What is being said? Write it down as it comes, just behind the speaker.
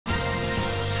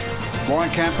More on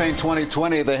Campaign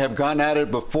 2020. They have gone at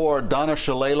it before. Donna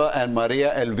Shalala and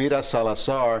Maria Elvira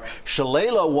Salazar.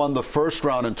 Shalala won the first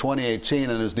round in 2018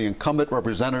 and is the incumbent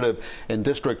representative in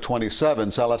District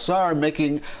 27. Salazar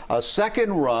making a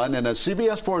second run, and as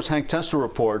CBS 4's Hank Tester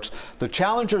reports, the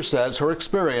challenger says her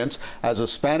experience as a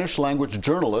Spanish-language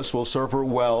journalist will serve her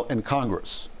well in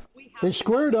Congress. They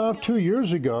squared off 2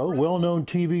 years ago. Well-known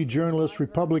TV journalist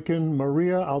Republican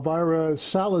Maria Elvira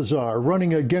Salazar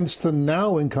running against the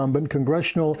now incumbent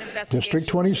Congressional District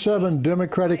 27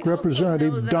 Democratic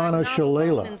Representative Donna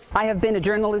Shalala. I have been a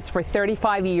journalist for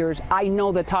 35 years. I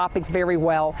know the topics very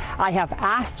well. I have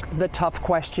asked the tough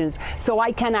questions so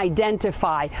I can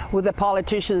identify where the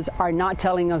politicians are not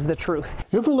telling us the truth.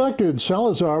 If elected,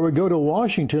 Salazar would go to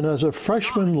Washington as a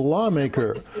freshman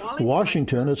lawmaker.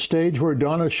 Washington, a stage where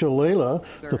Donna Shalala,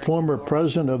 the former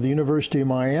president of the University of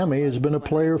Miami, has been a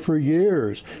player for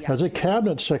years as a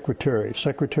cabinet secretary,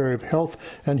 Secretary of Health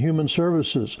and Human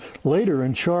Services, later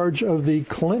in charge of the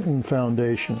Clinton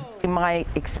Foundation. My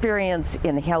experience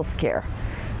in healthcare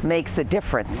makes a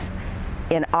difference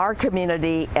in our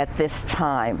community at this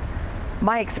time.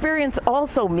 My experience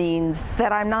also means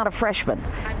that I'm not a freshman,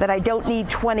 that I don't need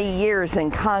 20 years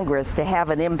in Congress to have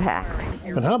an impact.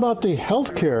 And how about the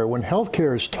health care, when health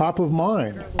care is top of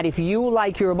mind? And if you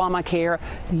like your Obamacare,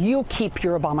 you keep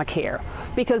your Obamacare.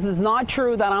 Because it's not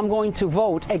true that I'm going to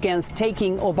vote against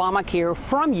taking Obamacare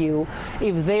from you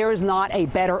if there's not a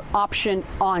better option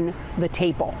on the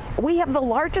table. We have the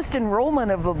largest enrollment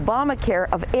of Obamacare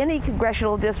of any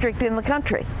congressional district in the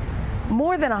country.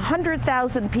 More than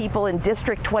 100,000 people in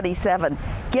District 27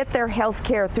 get their health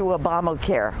care through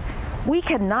Obamacare. We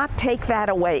cannot take that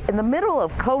away in the middle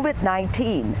of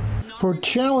COVID-19. For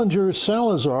challenger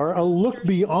Salazar, a look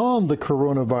beyond the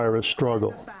coronavirus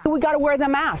struggle. We got to wear the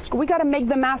mask. We got to make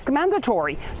the mask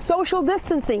mandatory. Social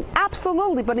distancing,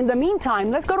 absolutely. But in the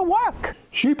meantime, let's go to work.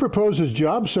 She proposes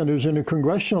job centers into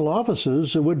congressional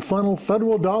offices that would funnel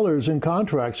federal dollars and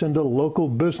contracts into local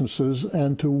businesses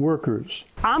and to workers.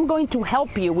 I'm going to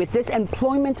help you with this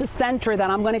employment center that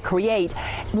I'm going to create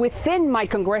within my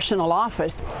congressional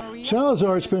office.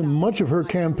 Salazar spent much of her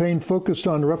campaign focused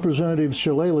on Representative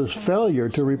Shalala's failure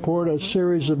to report a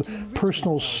series of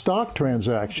personal stock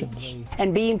transactions.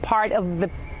 And being part of the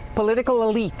political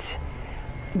elite.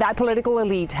 That political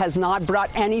elite has not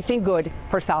brought anything good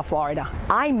for South Florida.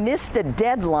 I missed a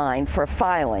deadline for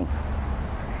filing,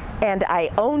 and I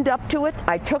owned up to it.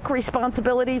 I took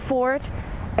responsibility for it,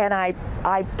 and I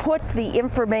put the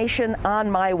information on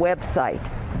my website.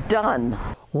 Done.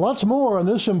 Lots more on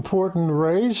this important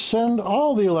race and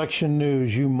all the election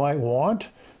news you might want.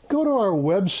 Go to our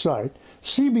website,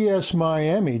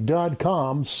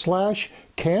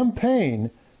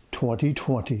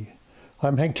 cbsmiami.com/campaign2020.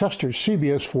 I'm Hank Tester,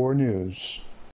 CBS 4 News.